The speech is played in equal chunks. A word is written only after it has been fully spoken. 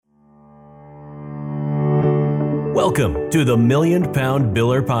Welcome to the Million Pound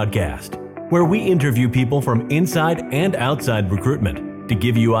Biller Podcast, where we interview people from inside and outside recruitment to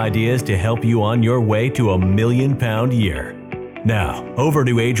give you ideas to help you on your way to £1 million year. Now, over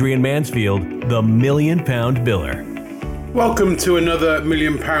to Adrian Mansfield, the Million Pound Biller. Welcome to another £1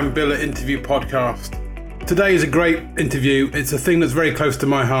 million Biller interview podcast. Today is a great interview. It's a thing that's very close to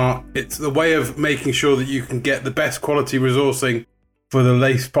my heart. It's the way of making sure that you can get the best quality resourcing for the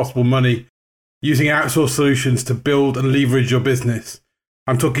least possible money, using outsourced solutions to build and leverage your business.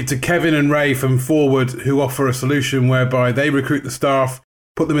 I'm talking to Kevin and Ray from Forwrd, who offer a solution whereby they recruit the staff,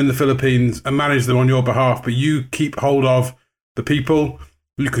 put them in the Philippines and manage them on your behalf, but you keep hold of the people,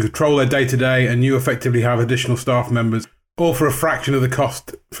 you can control their day-to-day, and you effectively have additional staff members, all for a fraction of the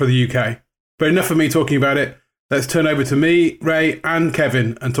cost for the UK. But enough of me talking about it. Let's turn over to me, Ray and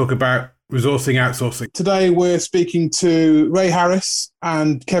Kevin and talk about resourcing outsourcing. Today we're speaking to Ray Harris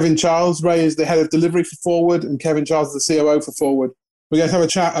and Kevin Charles. Ray is the head of delivery for Forwrd and Kevin Charles is the COO for Forwrd. We're going to have a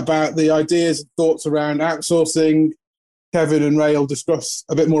chat about the ideas and thoughts around outsourcing. Kevin and Ray will discuss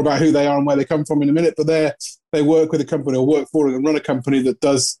a bit more about who they are and where they come from in a minute, but they work with a company or work for and run a company that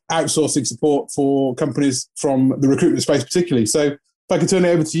does outsourcing support for companies from the recruitment space particularly. So if I could turn it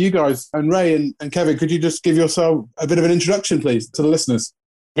over to you guys, and Ray and Kevin, could you just give yourself a bit of an introduction, please, to the listeners?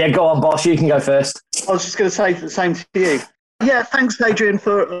 Yeah, go on, boss. You can go first. I was just going to say the same to you. Yeah, thanks, Adrian,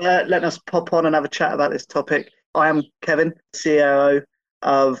 for letting us pop on and have a chat about this topic. I am Kevin, COO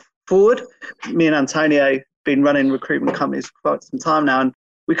of Forwrd. Me and Antonio have been running recruitment companies for quite some time now, and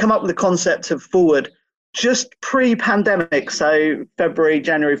we come up with the concept of Forwrd just pre-pandemic, so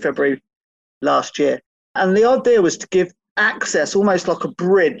January, February last year. And the idea was to give access, almost like a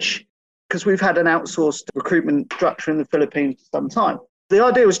bridge, because we've had an outsourced recruitment structure in the Philippines for some time. The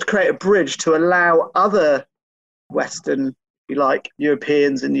idea was to create a bridge to allow other Western, if you like,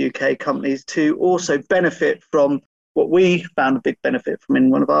 Europeans and UK companies to also benefit from what we found a big benefit from in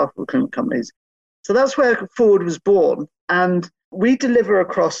one of our recruitment companies. So that's where Forwrd was born. And we deliver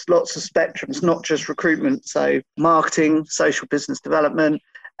across lots of spectrums, not just recruitment. So marketing, social business development,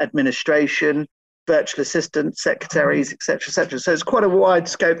 administration, virtual assistants, secretaries, et cetera, et cetera. So it's quite a wide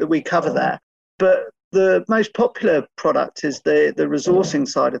scope that we cover there. But the most popular product is the resourcing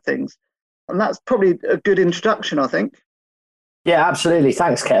side of things. And that's probably a good introduction, I think. Yeah, absolutely.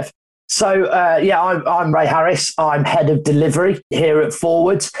 Thanks, Kev. So, I'm Ray Harris. I'm head of delivery here at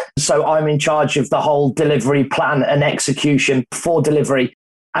Forwrd. So I'm in charge of the whole delivery plan and execution for delivery.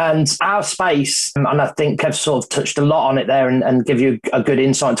 And our space, and I think Kev sort of touched a lot on it there and give you a good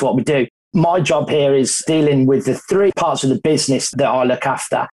insight into what we do. My job here is dealing with the three parts of the business that I look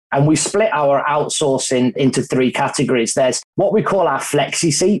after. And we split our outsourcing into three categories. There's what we call our flexi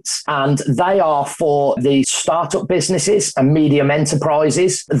seats, and they are for the startup businesses and medium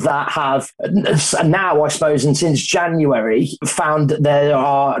enterprises that have now, I suppose, and since January, found that there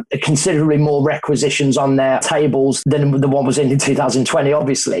are considerably more requisitions on their tables than the one was in 2020,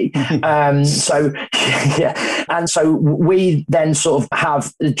 obviously. And so we then sort of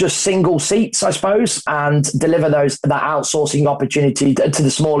have just single seats, I suppose, and deliver that outsourcing opportunity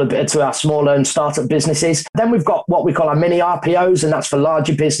to our smaller and startup businesses. Then we've got what we call our mini RPOs, and that's for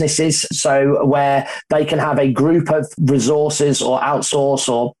larger businesses. So where they can have a group of resources or outsource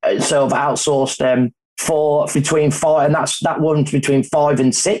or sort of outsourced for between 5, and that one's between 5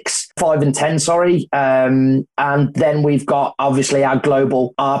 and 10, sorry. And then we've got obviously our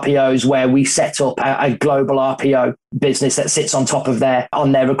global RPOs where we set up a global RPO business that sits on top of their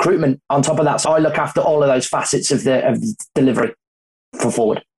recruitment. On top of that, so I look after all of those facets of the delivery for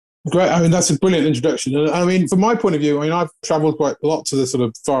Forwrd. Great. I mean, that's a brilliant introduction. And I mean, from my point of view, I've traveled quite a lot to the sort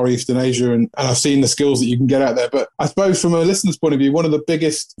of Far East and Asia, and I've seen the skills that you can get out there. But I suppose from a listener's point of view, one of the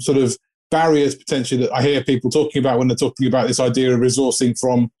biggest sort of barriers potentially that I hear people talking about when they're talking about this idea of resourcing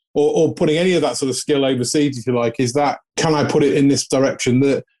from or putting any of that sort of skill overseas, if you like, is that, can I put it in this direction?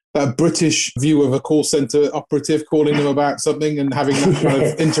 That British view of a call centre operative calling them about something and having that kind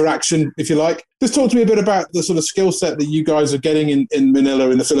of interaction, if you like. Just talk to me a bit about the sort of skill set that you guys are getting in Manila,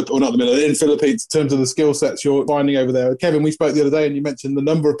 in the Philippines, or not Manila, in Philippines, in terms of the skill sets you're finding over there. Kevin, we spoke the other day and you mentioned the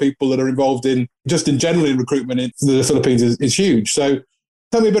number of people that are involved in, just in general in recruitment in the Philippines is huge. So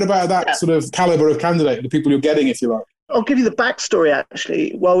tell me a bit about that sort of calibre of candidate, the people you're getting, if you like. I'll give you the backstory,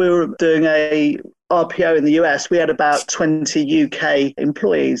 actually. While we were doing a RPO in the US, we had about 20 UK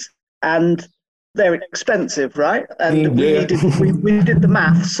employees. And they're expensive, right? And we did the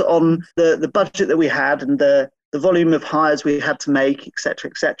maths on the budget that we had and the volume of hires we had to make, et cetera,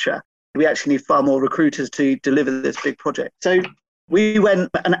 et cetera. We actually need far more recruiters to deliver this big project. So we went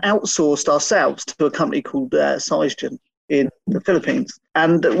and outsourced ourselves to a company called Sizegen in the Philippines.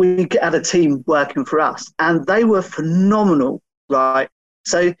 And we had a team working for us, and they were phenomenal, right?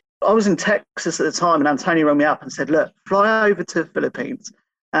 So I was in Texas at the time, and Antonio rang me up and said, look, fly over to the Philippines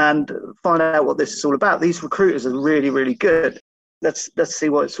and find out what this is all about. These recruiters are really, really good. Let's see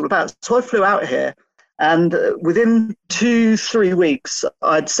what it's all about. So I flew out here, and within 2-3 weeks,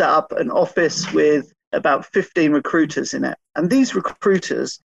 I'd set up an office with about 15 recruiters in it. And these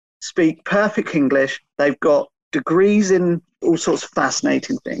recruiters speak perfect English. They've got degrees in all sorts of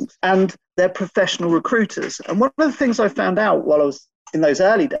fascinating things, and they're professional recruiters. And one of the things I found out while I was in those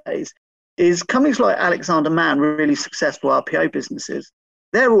early days is companies like Alexander Mann, really successful RPO businesses,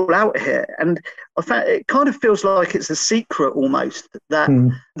 they're all out here. And I found it kind of feels like it's a secret almost that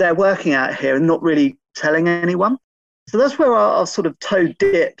they're working out here and not really telling anyone. So that's where our sort of toe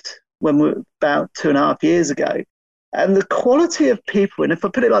dipped when we were about 2.5 years ago. And the quality of people, and if I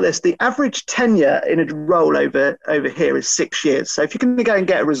put it like this, the average tenure in a role over here is 6 years. So if you're going to go and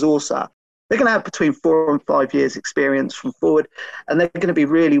get a resourcer, they're going to have between 4 and 5 years experience from Forwrd, and they're going to be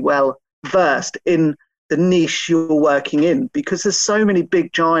really well versed in the niche you're working in, because there's so many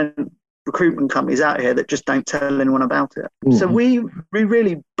big giant recruitment companies out here that just don't tell anyone about it. So we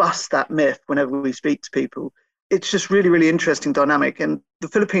really bust that myth whenever we speak to people. It's just really, really interesting dynamic. And the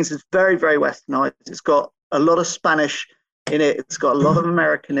Philippines is very, very westernized. It's got a lot of Spanish in it. It's got a lot of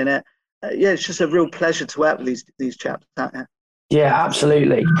American in it. It's just a real pleasure to work with these chaps out here. Yeah,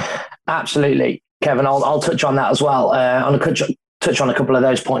 absolutely. Absolutely. Kevin, I'll touch on that as well. Touch on a couple of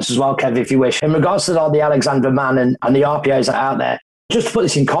those points as well, Kev, if you wish. In regards to the Alexander Mann and the RPOs that are out there, just to put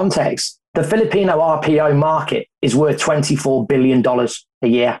this in context, the Filipino RPO market is worth $24 billion a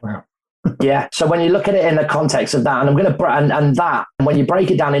year. Wow. Yeah. So when you look at it in the context of that, and when you break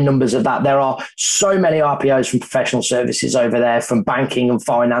it down in numbers of that, there are so many RPOs from professional services over there, from banking and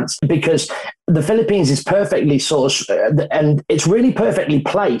finance, because the Philippines is perfectly and it's really perfectly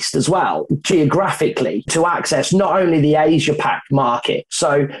placed as well, geographically, to access not only the Asia Pac market.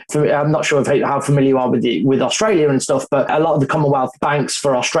 So I'm not sure how familiar you are with Australia and stuff, but a lot of the Commonwealth banks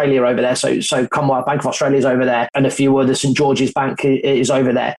for Australia are over there. So Commonwealth Bank of Australia is over there, and a few others. St. George's Bank is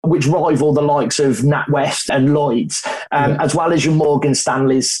over there, which rival the likes of NatWest and Lloyds, as well as your Morgan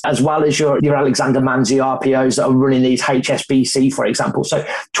Stanleys, as well as your Alexander Manzi RPOs that are running these HSBC, for example. So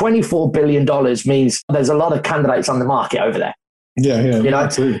 $24 billion means there's a lot of candidates on the market over there. Yeah,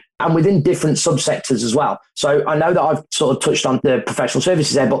 absolutely. And within different subsectors as well. So I know that I've sort of touched on the professional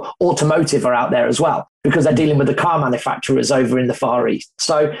services there, but automotive are out there as well, because they're dealing with the car manufacturers over in the Far East.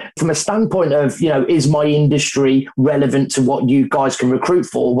 So from a standpoint of, is my industry relevant to what you guys can recruit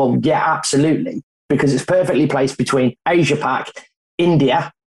for? Well, yeah, absolutely, because it's perfectly placed between Asia Pac,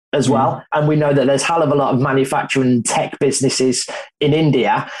 India as well. And we know that there's hell of a lot of manufacturing and tech businesses in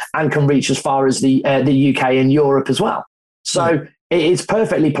India, and can reach as far as the UK and Europe as well. So it is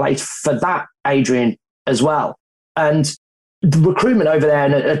perfectly placed for that, Adrian, as well. And the recruitment over there,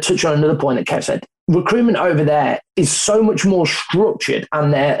 and a touch on another point that Kev said, recruitment over there is so much more structured,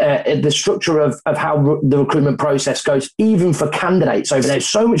 and the structure of how the recruitment process goes, even for candidates over there, is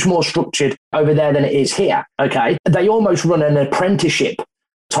so much more structured over there than it is here. Okay. They almost run an apprenticeship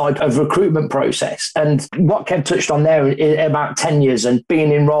type of recruitment process. And what Kev touched on there about tenures and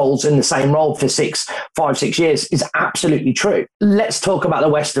being in roles in the same role for 5-6 years is absolutely true. Let's talk about the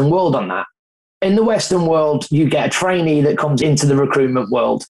Western world on that. In the Western world, you get a trainee that comes into the recruitment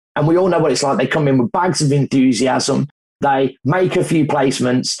world, and we all know what it's like. They come in with bags of enthusiasm. They make a few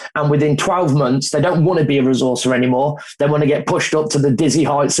placements, and within 12 months, they don't want to be a resourcer anymore. They want to get pushed up to the dizzy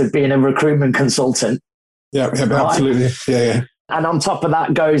heights of being a recruitment consultant. Yeah, right? Absolutely. Yeah. And on top of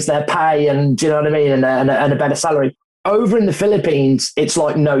that goes their pay, and do you know what I mean, and a better salary. Over in the Philippines, it's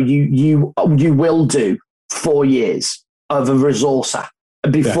like, no, you will do 4 years of a resourcer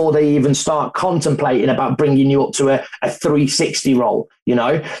before they even start contemplating about bringing you up to a 360 role,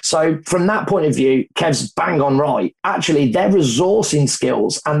 So from that point of view, Kev's bang on right. Actually, their resourcing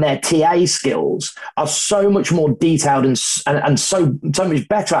skills and their TA skills are so much more detailed and so much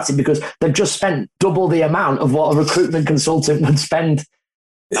better at it, because they've just spent double the amount of what a recruitment consultant would spend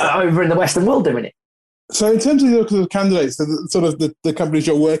over in the Western world doing it. So in terms of the candidates, the companies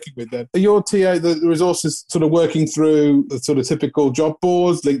you're working with then, are your TA, the resources sort of working through the sort of typical job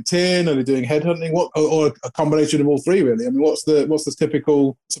boards, LinkedIn, are they doing headhunting, or a combination of all three really? I mean, what's the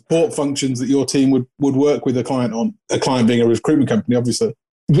typical support functions that your team would work with a client on, a client being a recruitment company, obviously?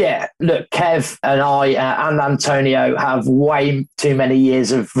 Yeah, look, Kev and I and Antonio have way too many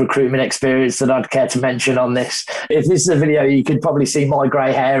years of recruitment experience that I'd care to mention on this. If this is a video, you could probably see my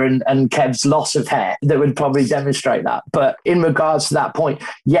grey hair and Kev's loss of hair that would probably demonstrate that. But in regards to that point,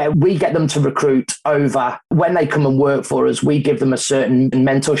 yeah, we get them to recruit over when they come and work for us. We give them a certain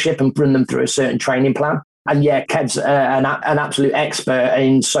mentorship and run them through a certain training plan. And yeah, Kev's an absolute expert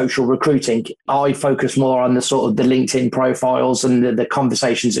in social recruiting. I focus more on the sort of the LinkedIn profiles and the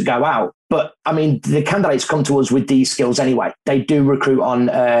conversations that go out. But I mean, the candidates come to us with these skills anyway. They do recruit on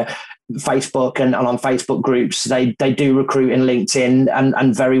Facebook and on Facebook groups. They do recruit in LinkedIn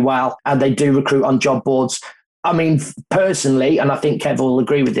and very well. And they do recruit on job boards. I mean, personally, and I think Kev will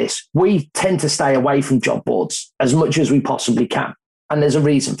agree with this, we tend to stay away from job boards as much as we possibly can. And there's a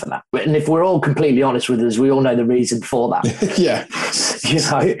reason for that. And if we're all completely honest with us, we all know the reason for that. Yeah. You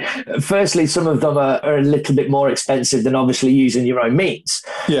know, firstly, some of them are a little bit more expensive than obviously using your own means.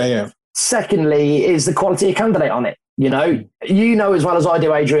 Yeah. Secondly, is the quality of candidate on it. You know as well as I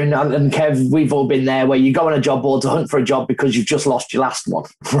do, Adrian and Kev, we've all been there where you go on a job board to hunt for a job because you've just lost your last one,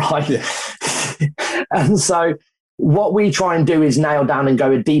 right? Yeah. And so what we try and do is nail down and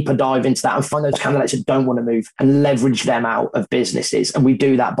go a deeper dive into that and find those candidates that don't want to move and leverage them out of businesses. And we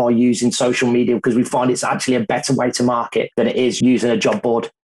do that by using social media because we find it's actually a better way to market than it is using a job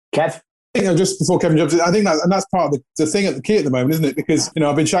board. Kev? I think just before Kevin jumps in, I think that's part of the thing at the key at the moment, isn't it? Because,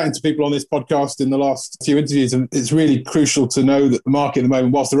 I've been chatting to people on this podcast in the last few interviews, and it's really crucial to know that the market at the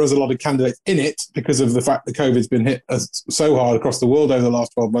moment, whilst there is a lot of candidates in it because of the fact that COVID's been hit so hard across the world over the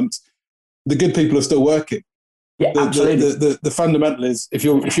last 12 months, the good people are still working. Yeah, absolutely. The fundamental is if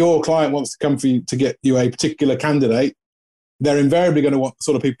your client wants to come for you to get you a particular candidate, they're invariably going to want the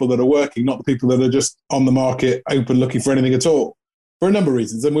sort of people that are working, not the people that are just on the market open looking for anything at all, for a number of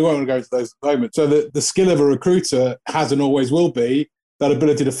reasons. And we won't go into those at the moment. So the skill of a recruiter has and always will be that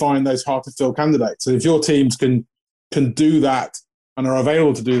ability to find those hard to fill candidates. So if your teams can do that and are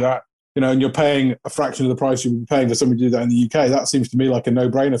available to do that, and you're paying a fraction of the price you would be paying for somebody to do that in the UK, that seems to me like a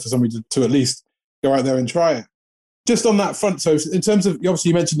no-brainer for somebody to at least go out there and try it. Just on that front, so in terms of, obviously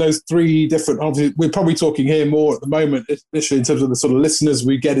you mentioned those three different, obviously we're probably talking here more at the moment, initially in terms of the sort of listeners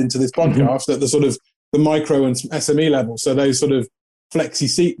we get into this podcast at the sort of the micro and SME level. So those sort of flexi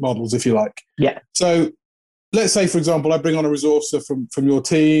seat models, if you like. Yeah. So let's say, for example, I bring on a resourcer from your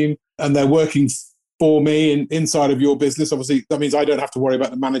team and they're working for me inside of your business. Obviously, that means I don't have to worry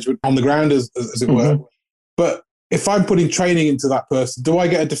about the management on the ground, as it were. But if I'm putting training into that person, do I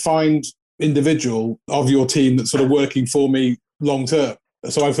get a defined individual of your team that's sort of working for me long term?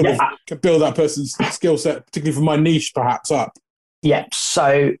 So I sort of build that person's skill set, particularly for my niche, perhaps up. Yeah.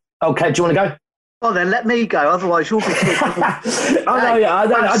 So, okay, do you want to go? Well, then let me go. Otherwise, you'll be talking.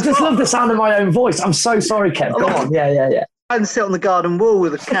 I just love the sound of my own voice. I'm so sorry, Kev. Go on. Yeah. And sit on the garden wall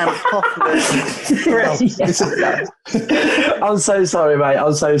with a can of coffee. I'm so sorry, mate.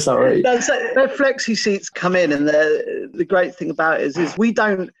 I'm so sorry. Their flexi seats come in, and the great thing about it is we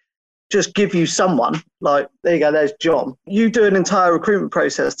don't just give you someone like, there you go, there's John. You do an entire recruitment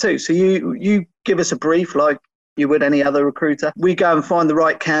process too. So you give us a brief like you would any other recruiter. We go and find the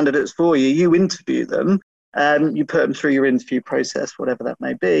right candidates for you. You interview them. You put them through your interview process, whatever that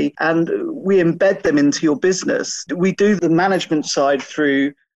may be, and we embed them into your business. We do the management side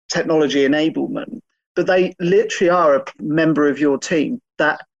through technology enablement, but they literally are a member of your team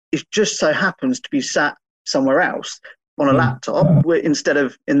that is just so happens to be sat somewhere else on a laptop instead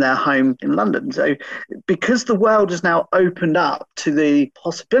of in their home in London. So because the world has now opened up to the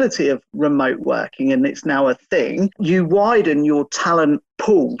possibility of remote working and it's now a thing, you widen your talent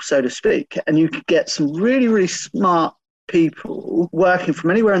pool, so to speak, and you could get some really, really smart people working from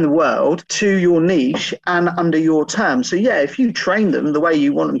anywhere in the world to your niche and under your terms. So yeah, if you train them the way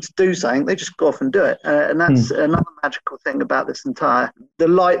you want them to do something, they just go off and do it. And that's another magical thing about this the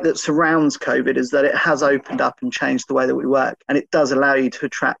light that surrounds COVID is that it has opened up and changed the way that we work. And it does allow you to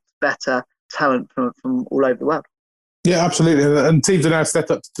attract better talent from all over the world. Yeah, absolutely. And teams are now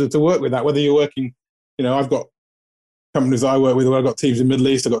set up to work with that, whether you're working, I've got companies I work with where I've got teams in the Middle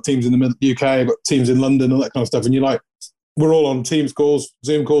East, I've got teams in the UK, I've got teams in London, all that kind of stuff. And you're like, we're all on Teams calls,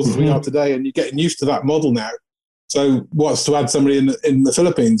 Zoom calls as we are today, and you're getting used to that model now. So what's to add somebody in the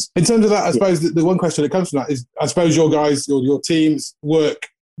Philippines? In terms of that, I suppose the one question that comes from that is, I suppose your guys or your teams work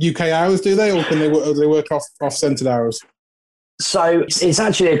UK hours, do they? Or do they work off-centered hours? So it's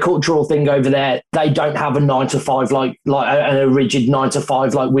actually a cultural thing over there. They don't have a 9 to 5 like a rigid 9 to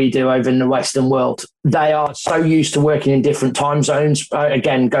 5 like we do over in the Western world. they are so used to working in different time zones.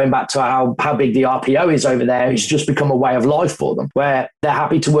 Again, going back to how big the RPO is over there, it's just become a way of life for them, where they're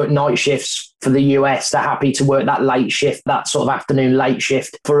happy to work night shifts for the US. They're happy to work that late shift, that sort of afternoon late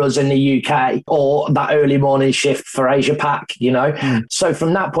shift for us in the UK, or that early morning shift for Asia Pac, So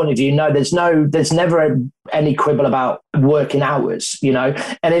from that point of view, no, there's never any quibble about working hours,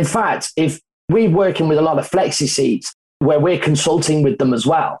 And in fact, if we're working with a lot of flexi seats where we're consulting with them as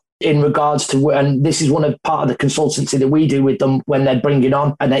well, in regards to, and this is part of the consultancy that we do with them when they're bringing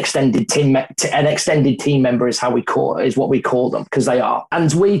on an extended team member is what we call them, because they are.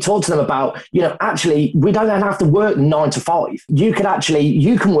 And we talk to them about, actually, we don't have to work 9 to 5. You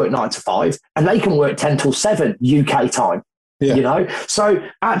can work 9 to 5 and they can work 10 till 7 UK time. Yeah. So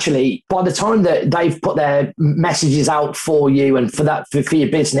actually, by the time that they've put their messages out for you and for your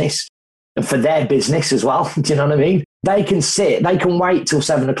business and for their business as well, do you know what I mean? They can wait till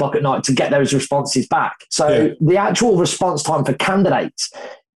 7 o'clock at night to get those responses back. So the actual response time for candidates,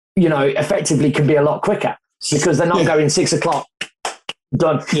 effectively can be a lot quicker because they're not going 6 o'clock.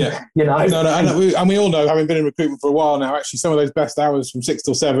 Done. Yeah. And we all know, having been in recruitment for a while now, actually some of those best hours from 6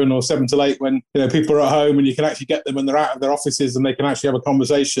 till 7 or 7 till 8 when, people are at home and you can actually get them and they're out of their offices and they can actually have a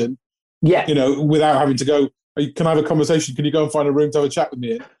conversation. Yeah. Without having to go, can I have a conversation? Can you go and find a room to have a chat with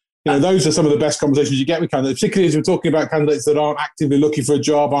me in? Those are some of the best conversations you get with candidates, particularly as we're talking about candidates that aren't actively looking for a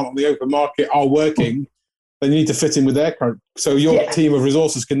job, aren't on the open market, are working. They need to fit in with their current. So your team of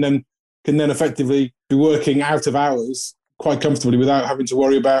resources can then effectively be working out of hours quite comfortably without having to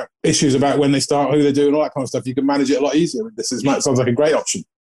worry about issues about when they start, who they're doing, all that kind of stuff. You can manage it a lot easier. Sounds like a great option.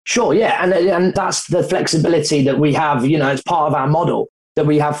 Sure, yeah, and that's the flexibility that we have. As part of our model, that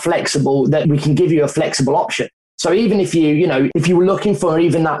we have that we can give you a flexible option. So even if if you were looking for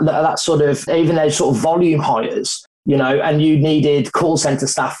even those sort of volume hires, and you needed call center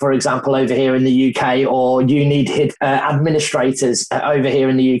staff, for example, over here in the UK, or you needed administrators over here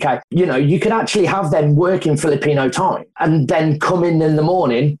in the UK, you could actually have them work in Filipino time and then come in the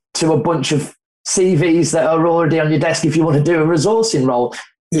morning to a bunch of CVs that are already on your desk if you want to do a resourcing role.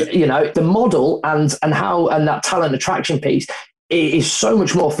 Yeah. The model and that talent attraction piece is so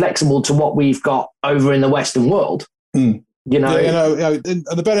much more flexible to what we've got over in the Western world. And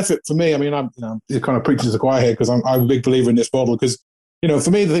the benefit for me, I'm kind of preaching to the choir here because I'm a big believer in this model. Because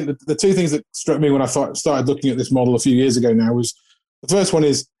for me, the two things that struck me when I started looking at this model a few years ago now was, the first one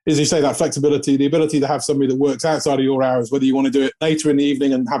is you say, that flexibility, the ability to have somebody that works outside of your hours, whether you want to do it later in the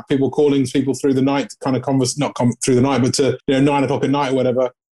evening and have people calling people through the night to kind of through the night, but to 9 o'clock at night or whatever,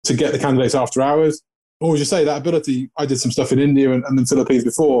 to get the candidates after hours. Or as you say, that ability, I did some stuff in India and the Philippines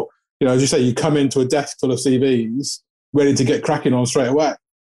before, as you say, you come into a desk full of CVs ready to get cracking on straight away.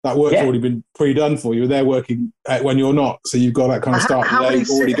 That work's already been pre-done for you. They're working when you're not. So you've got that kind of start. How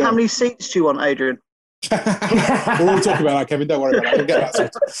many seats do you want, Adrian? We'll all talk about that, Kevin. Don't worry about that. We'll get that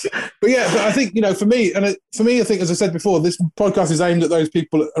sorted. But I think, for me, I think, as I said before, this podcast is aimed at those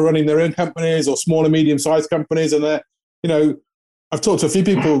people that are running their own companies or small and medium-sized companies. And they're, I've talked to a few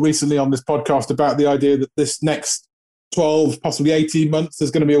people recently on this podcast about the idea that this next 12, possibly 18 months,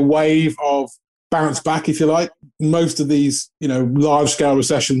 there's going to be a wave of bounce back, if you like. Most of these, large-scale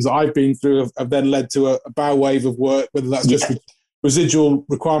recessions that I've been through have then led to a bow wave of work, whether that's just residual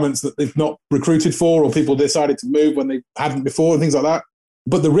requirements that they've not recruited for, or people decided to move when they hadn't before, and things like that.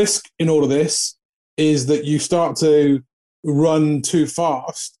 But the risk in all of this is that you start to run too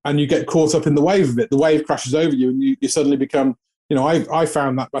fast and you get caught up in the wave of it. The wave crashes over you and you suddenly become... I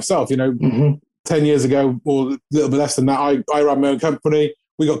found that myself, 10 years ago, or a little bit less than that, I ran my own company.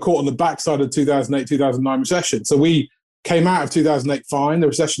 We got caught on the backside of the 2008, 2009 recession. So we came out of 2008 fine. The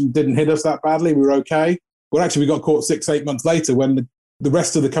recession didn't hit us that badly. We were okay. Well, actually, we got caught 6-8 months later when the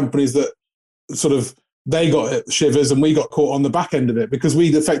rest of the companies that they got shivers and we got caught on the back end of it because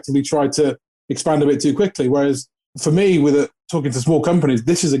we'd effectively tried to expand a bit too quickly. Whereas for me, talking to small companies,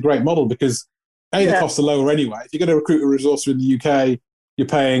 this is a great model because the costs are lower anyway. If you're going to recruit a resourcer in the UK, you're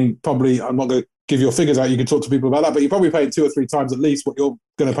paying probably, I'm not going to give your figures out, you can talk to people about that, but you're probably paying 2 or 3 times at least what you're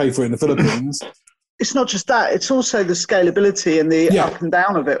going to pay for it in the Philippines. It's not just that, it's also the scalability and the up and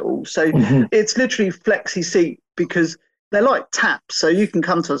down of it all. So it's literally flexi seat because they're like taps. So you can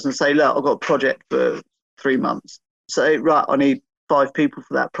come to us and say, look, I've got a project for 3 months. So, right, I need 5 people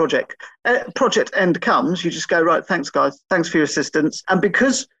for that project. Project end comes, you just go, right, thanks guys, thanks for your assistance. And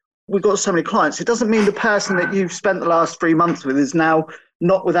because we've got so many clients, it doesn't mean the person that you've spent the last 3 months with is now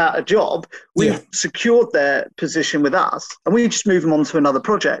not without a job. We've secured their position with us and we just move them on to another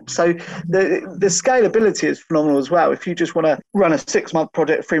project. So the scalability is phenomenal as well. If you just want to run a 6-month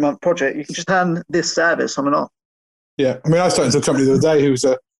project, a 3-month project, you can just turn this service on and off. Yeah. I mean, I was talking to a company the other day who's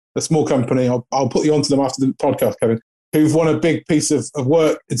a small company. I'll put you onto them after the podcast, Kevin, who've won a big piece of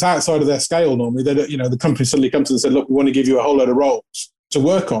work. It's outside of their scale normally. They don't, the company suddenly comes to them and said, look, we want to give you a whole load of roles to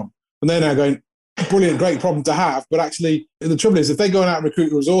work on. And they're now going, brilliant, great problem to have. But actually, the trouble is, if they go out and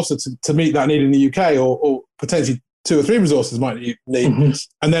recruit a resourcer to meet that need in the UK, or potentially 2 or 3 resources might need,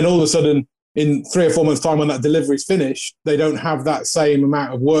 and then all of a sudden, in 3 or 4 months' time, when that delivery's finished, they don't have that same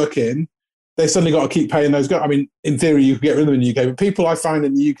amount of work in. They suddenly got to keep paying those guys. I mean, in theory, you could get rid of them in the UK, but people I find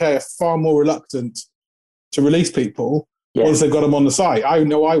in the UK are far more reluctant to release people once they've got them on the site. I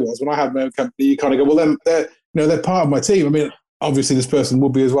know I was when I had my own company. You kind of go, well, they're part of my team. I mean, obviously, this person will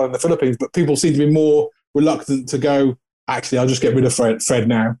be as well in the Philippines, but people seem to be more reluctant to go, actually, I'll just get rid of Fred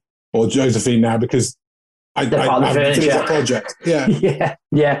now or Josephine now because I finished that project. Yeah.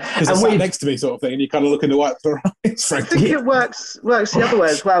 Because it's sat next to me sort of thing, and you kind of look in the white eyes, frankly. I think it works the other way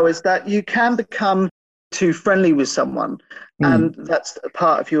as well, is that you can become too friendly with someone, and that's a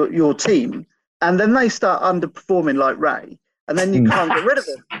part of your team, and then they start underperforming like Ray, and then you can't get rid of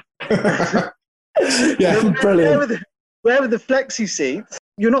them. Brilliant. Where with the flexi seats,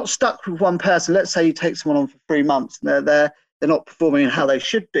 you're not stuck with one person. Let's say you take someone on for 3 months and they're not performing how they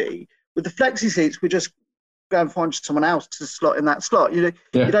should be. With the flexi seats, we just go and find someone else to slot in that slot. You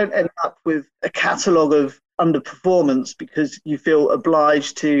don't end up with a catalogue of underperformance because you feel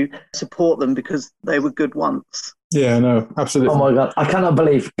obliged to support them because they were good once. Yeah, no, absolutely. Oh my God, I cannot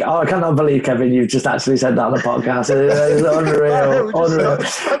believe, Kevin, you've just actually said that on the podcast. It's unreal.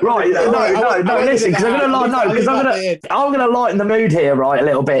 Right, no, listen, because I'm going to lighten the mood here, right, a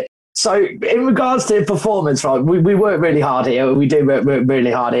little bit. So in regards to performance, right, we work really hard here. We do work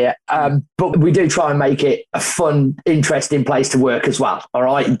really hard here. But we do try and make it a fun, interesting place to work as well. All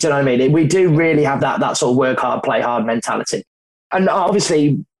right. Do you know what I mean? We do really have that sort of work hard, play hard mentality. And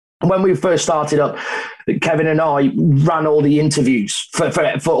obviously, when we first started up, Kevin and I ran all the interviews for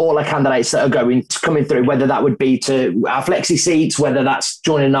all our candidates that are coming through, whether that would be to our flexi seats, whether that's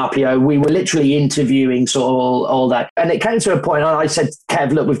joining an RPO. We were literally interviewing sort of all that. And it came to a point, and I said,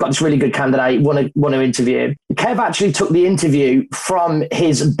 Kev, look, we've got this really good candidate, want to interview. Kev actually took the interview from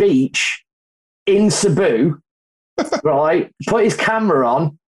his beach in Cebu, right? Put his camera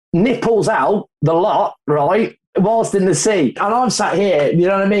on, nipples out, the lot, right? Whilst in the sea. And I'm sat here, you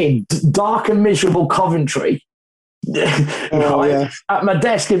know what I mean? Dark and miserable Coventry. At my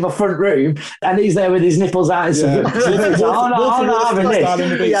desk in my front room, and he's there with his nipples out. I'm not having this.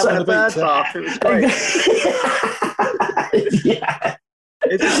 Having a bird bath. It was great.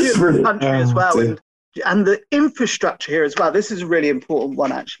 It's a beautiful country as well. And the infrastructure here as well. This is a really important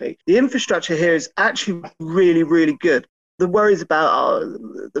one, actually. The infrastructure here is actually really, really good. The worries about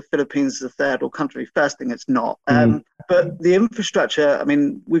the Philippines is a third world country. First thing, it's not. But the infrastructure, I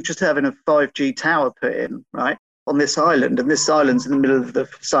mean, we've just having a 5G tower put in, right, on this island. And this island's in the middle of the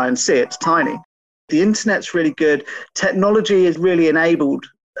Science Sea. It's tiny. The internet's really good. Technology has really enabled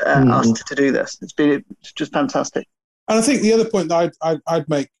us to do this. It's just fantastic. And I think the other point that I'd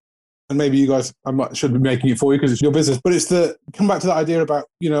make, and maybe you guys should be making it for you because it's your business, but it's come back to that idea about,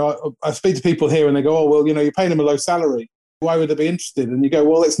 I speak to people here and they go, oh, well, you're paying them a low salary. Why would they be interested? And you go,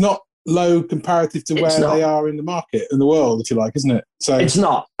 well, it's not low comparative to where they are in the market, in the world, if you like, isn't it? So it's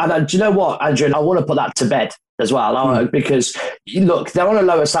not. And do you know what, Andrew? I want to put that to bed as well, because, look, they're on a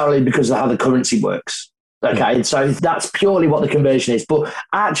lower salary because of how the currency works. Okay, so that's purely what the conversion is. But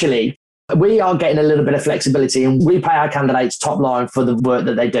actually, we are getting a little bit of flexibility, and we pay our candidates top line for the work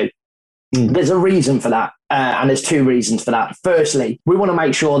that they do. There's a reason for that, and there's 2 reasons for that. Firstly, we want to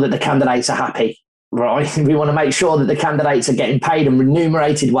make sure that the candidates are happy. Right, we want to make sure that the candidates are getting paid and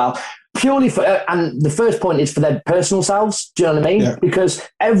remunerated well, purely for, and the first point is for their personal selves. Do you know what I mean? Yeah. Because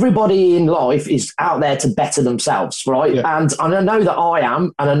everybody in life is out there to better themselves, right? Yeah. And I know that I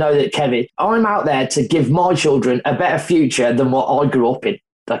am, and I know that Kevin, I'm out there to give my children a better future than what I grew up in.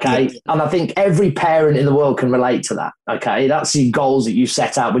 Okay. Yeah. And I think every parent in the world can relate to that. Okay. That's the goals that you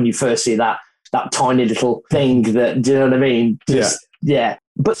set out when you first see that tiny little thing that, do you know what I mean? Yeah.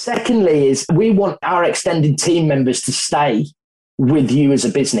 But secondly is we want our extended team members to stay with you as a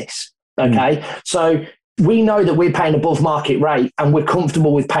business. Okay. So we know that we're paying above market rate, and we're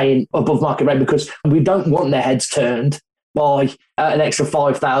comfortable with paying above market rate because we don't want their heads turned by an extra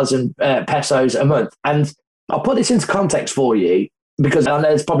 5,000 pesos a month. And I'll put this into context for you, because I know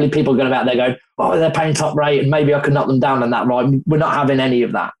there's probably people going out there going, oh, they're paying top rate and maybe I can knock them down on that. Right. We're not having any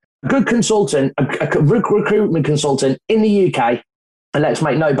of that. A good consultant, a recruitment consultant in the UK, and let's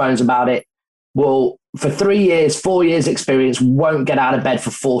make no bones about it, will, for 3 years, 4 years experience, won't get out of bed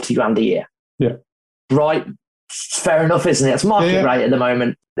for 40 grand a year. Yeah. Right? Fair enough, isn't it? It's market rate at the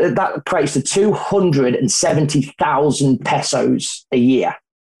moment. That equates to 270,000 pesos a year.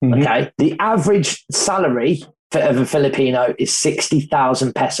 Okay. The average salary of a Filipino is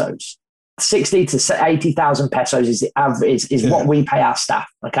 60,000 pesos. 60 to 80,000 pesos is the average, is what we pay our staff.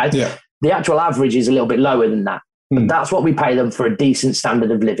 Okay. Yeah. The actual average is a little bit lower than that. But that's what we pay them for a decent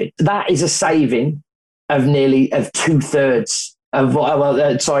standard of living. That is a saving of nearly of 2/3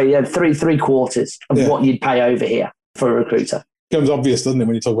 of three quarters of what you'd pay over here for a recruiter. Becomes obvious, doesn't it,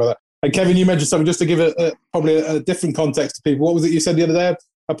 when you talk about that? And Kevin, you mentioned something just to give probably a different context to people. What was it you said the other day?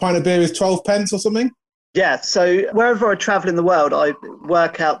 A pint of beer is 12 pence or something? Yeah, so wherever I travel in the world, I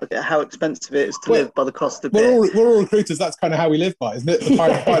work out how expensive it is to live by the cost of beer. We're all recruiters. That's kind of how we live by, isn't it? The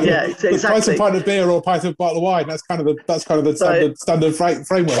price of a pint of beer or a pint of bottle of wine. That's kind of the standard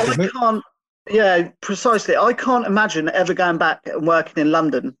framework, isn't it? Yeah, precisely. I can't imagine ever going back and working in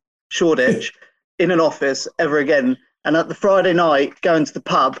London, Shoreditch, in an office ever again. And at the Friday night, going to the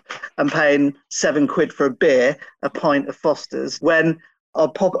pub and paying £7 for a beer, a pint of Foster's, when I'll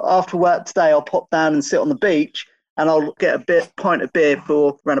pop after work today, I'll pop down and sit on the beach and I'll get a pint of beer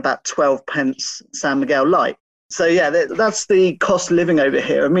for around about 12 pence San Miguel Light. So yeah, that's the cost of living over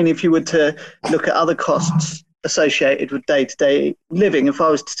here. I mean, if you were to look at other costs associated with day-to-day living, if I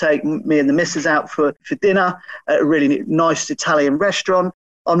was to take me and the missus out for dinner at a really nice Italian restaurant,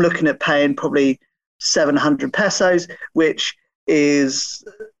 I'm looking at paying probably 700 pesos, which is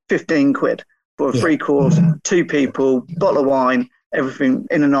 15 quid for a free course, 2 people, bottle of wine, everything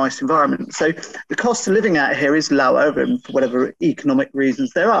in a nice environment. So the cost of living out here is lower for whatever economic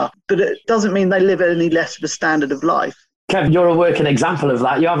reasons there are, but it doesn't mean they live any less of a standard of life. Kevin, you're a working example of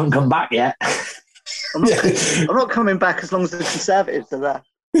that. You haven't come back yet. I'm not coming back as long as the Conservatives are there.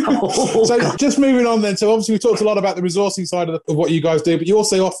 Just moving on then. So obviously we talked a lot about the resourcing side of what you guys do, but you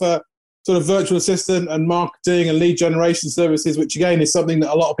also offer sort of virtual assistant and marketing and lead generation services, which again is something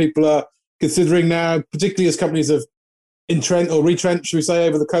that a lot of people are considering now, particularly as companies have retrenched, should we say,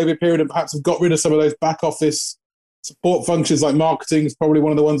 over the COVID period, and perhaps have got rid of some of those back office support functions. Like marketing is probably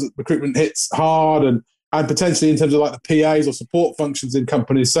one of the ones that recruitment hits hard, and potentially in terms of like the PAs or support functions in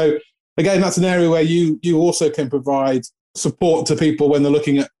companies. So again, that's an area where you also can provide support to people when they're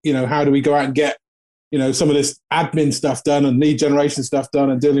looking at, how do we go out and get, some of this admin stuff done and lead generation stuff done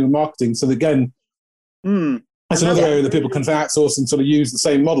and dealing with marketing. So again, that's another area that people can outsource and sort of use the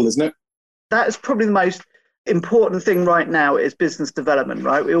same model, isn't it? That is probably the most important thing right now is business development,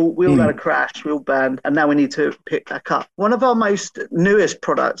 right? We all had a crash, we all banned, and now we need to pick back up. One of our most newest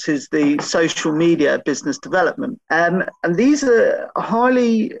products is the social media business development. And these are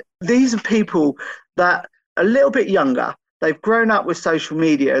people that are a little bit younger. They've grown up with social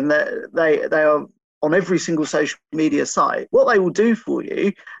media and they are on every single social media site. What they will do for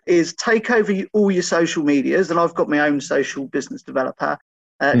you is take over all your social medias. And I've got my own social business developer.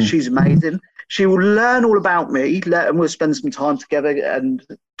 She's amazing. She will learn all about me and we'll spend some time together and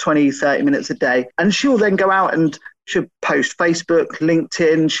 20, 30 minutes a day. And she will then go out and she'll post Facebook,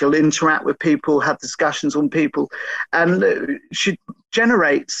 LinkedIn, she'll interact with people, have discussions on people. And she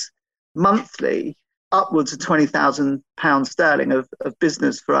generates monthly upwards of £20,000 sterling of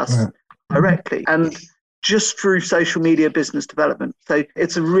business for us directly. And just through social media business development. So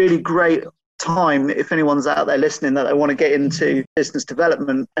it's a really great time if anyone's out there listening that they want to get into business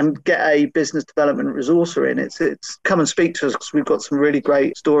development and get a business development resourcer in. It's come and speak to us because we've got some really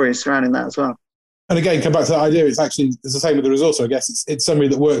great stories surrounding that as well. And again, come back to that idea. It's the same with the resourcer. I guess it's somebody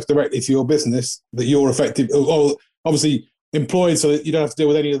that works directly for your business that you're effective, or obviously employed, so that you don't have to deal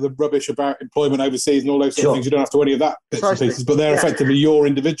with any of the rubbish about employment overseas and all those sort of things. You don't have to do any of that bits and pieces, but they're effectively your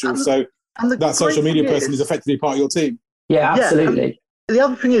individual. So that social media person is effectively part of your team. Yeah, absolutely. The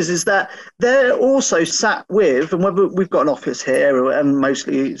other thing is that they're also sat with, and whether we've got an office here and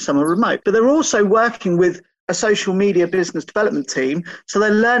mostly some are remote, but they're also working with a social media business development team. So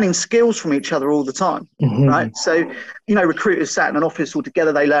they're learning skills from each other all the time, right? So, recruiters sat in an office all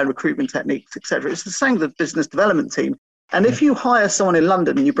together, they learn recruitment techniques, etc. It's the same with the business development team. And if you hire someone in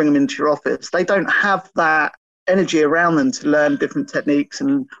London and you bring them into your office, they don't have that energy around them to learn different techniques,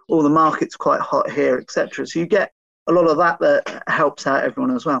 and all the market's quite hot here, etc. So you get a lot of that helps out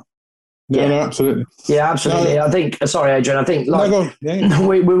everyone as well. Yeah, no, absolutely. Yeah, absolutely. I think, sorry, Adrian, I think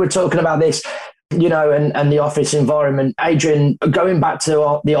we were talking about this, and the office environment. Adrian, going back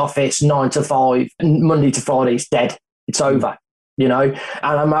to the office 9 to 5, Monday to Friday, it's dead. It's over, And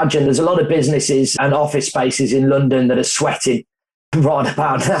I imagine there's a lot of businesses and office spaces in London that are sweating right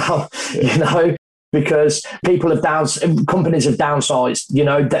about now, because companies have downsized,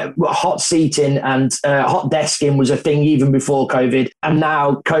 hot seating and hot desking was a thing even before COVID. And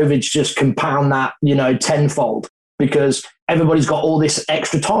now COVID's just compound that, tenfold, because everybody's got all this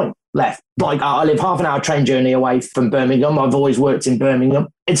extra time. left. Like I live half an hour train journey away from Birmingham. I've always worked in Birmingham.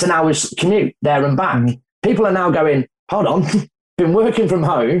 It's an hour's commute there and back. Mm-hmm. People are now going, hold on, been working from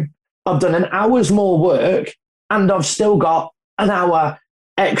home. I've done an hour's more work and I've still got an hour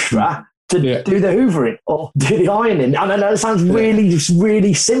extra to do the hoovering or do the ironing. I know it sounds really,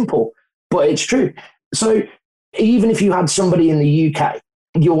 really simple, but it's true. So even if you had somebody in the UK,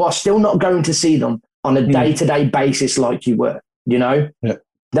 you are still not going to see them on a day-to-day basis like you were, you know? Yeah.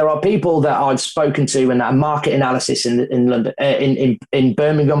 There are people that I've spoken to and that market analysis in London, in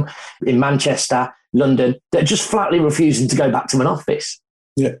Birmingham, in Manchester, London, that just flatly refusing to go back to an office.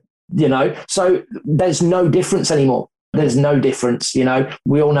 Yeah. You know, so there's no difference anymore. There's no difference. You know,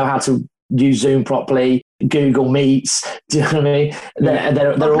 we all know how to use Zoom properly, Google Meets. Do you know what I mean?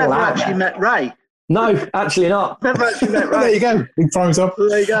 They're all never out actually there. met Ray. No, actually not. Never actually met Ray. There you go. Big primes up.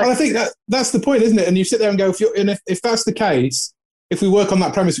 There you go. And I think that's the point, isn't it? And you sit there and go, if that's the case, if we work on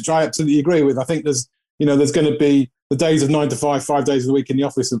that premise, which I absolutely agree with, I think there's going to be the days of 9 to 5, 5 days of the week in the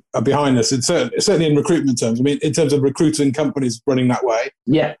office are behind us. It's certainly in recruitment terms. I mean, in terms of recruiting companies running that way.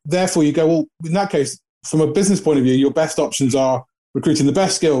 Yeah. Therefore, you go, well, in that case, from a business point of view, your best options are recruiting the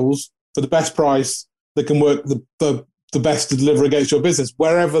best skills for the best price that can work the best to deliver against your business,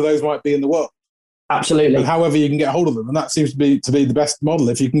 wherever those might be in the world. Absolutely. And however you can get hold of them. And that seems to be the best model.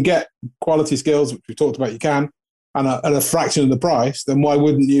 If you can get quality skills, which we've talked about, you can, and a fraction of the price, then why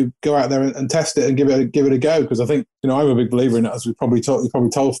wouldn't you go out there and test it and give it a go? Because I think, I'm a big believer in it, as you probably told from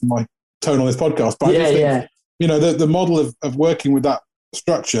my tone on this podcast. But I think, the model of working with that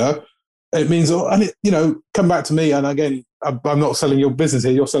structure, it means, come back to me. And again, I'm not selling your business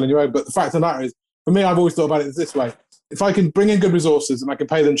here, you're selling your own. But the fact of the matter is, for me, I've always thought about it this way. If I can bring in good resources and I can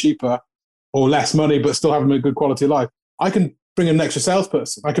pay them cheaper or less money, but still have them a good quality of life, I can bring in an extra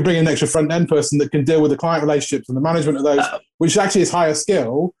salesperson. I could bring in an extra front-end person that can deal with the client relationships and the management of those, which actually is higher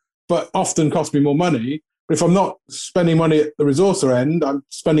skill, but often costs me more money. But if I'm not spending money at the resourcer end, I'm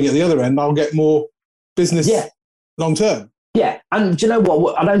spending at the other end, I'll get more business long-term. Yeah. And do you know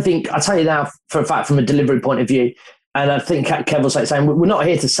what? I'll tell you now for a fact, from a delivery point of view, and I think Kev was saying, we're not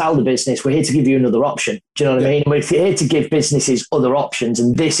here to sell the business. We're here to give you another option. Do you know what I mean? We're here to give businesses other options.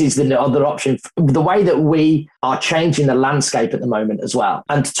 And this is the other option. The way that we are changing the landscape at the moment as well.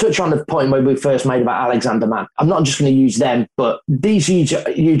 And to touch on the point where we first made about Alexander Mann, I'm not just going to use them, but these huge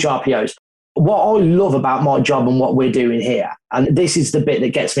RPOs. What I love about my job and what we're doing here, and this is the bit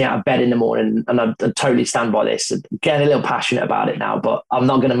that gets me out of bed in the morning, and I totally stand by this, I'm getting a little passionate about it now, but I'm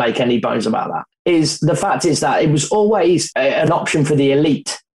not going to make any bones about that, is the fact is that it was always an option for the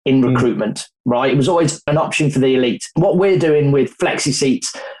elite in recruitment, right? It was always an option for the elite. What we're doing with Flexi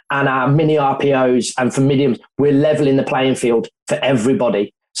Seats and our mini RPOs and for mediums, we're leveling the playing field for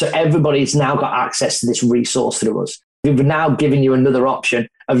everybody. So everybody's now got access to this resource through us. We've now given you another option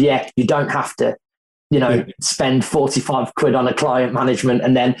of, you don't have to, spend 45 quid on a client management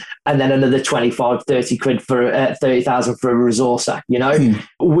and then another 25, 30 quid for 30,000 for a resourcer.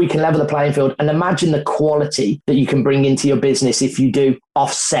 We can level the playing field and imagine the quality that you can bring into your business if you do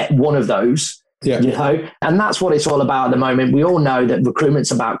offset one of those. And that's what it's all about at the moment. We all know that recruitment's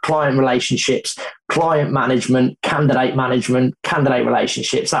about client relationships, client management, candidate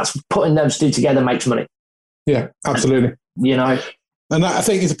relationships. That's putting those two together makes money. Yeah, absolutely. And that, I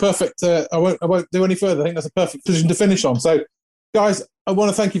think, is a perfect, I won't do any further. I think that's a perfect position to finish on. So, guys, I want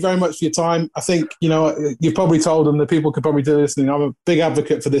to thank you very much for your time. I think, you've probably told them that people could probably do listening. I'm a big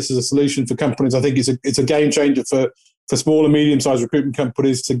advocate for this as a solution for companies. I think it's a game changer for small and medium-sized recruitment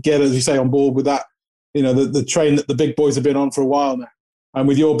companies to get, as you say, on board with that, the train that the big boys have been on for a while now. And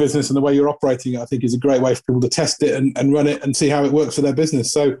with your business and the way you're operating it, I think is a great way for people to test it and run it and see how it works for their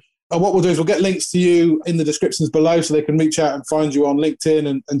business. So, what we'll do is we'll get links to you in the descriptions below so they can reach out and find you on LinkedIn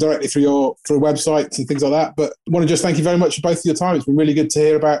and directly through websites and things like that. But I want to just thank you very much for both of your time. It's been really good to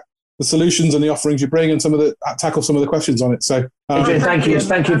hear about the solutions and the offerings you bring and tackle some of the questions on it. So, Adrian, thank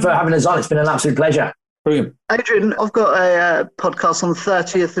you for having us on. It's been an absolute pleasure. Brilliant. Adrian, I've got a podcast on the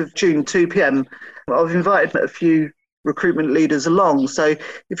 30th of June, 2 p.m. I've invited a few recruitment leaders along. So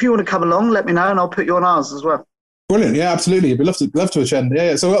if you want to come along, let me know and I'll put you on ours as well. Brilliant. Yeah, absolutely. We'd love to attend.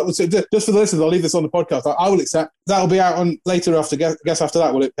 Yeah. So just for the listeners, I'll leave this on the podcast. I will accept. That'll be out on later after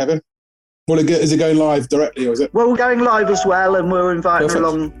that, will it, Kevin? Is it going live directly or is it? Well, we're going live as well and we're inviting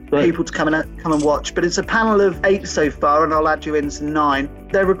along people to come and watch. But it's a panel of 8 so far and I'll add you in some 9.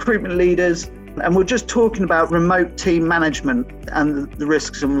 They're recruitment leaders and we're just talking about remote team management and the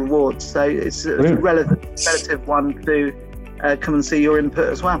risks and rewards. So it's a relative one to come and see your input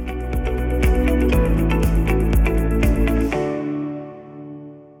as well.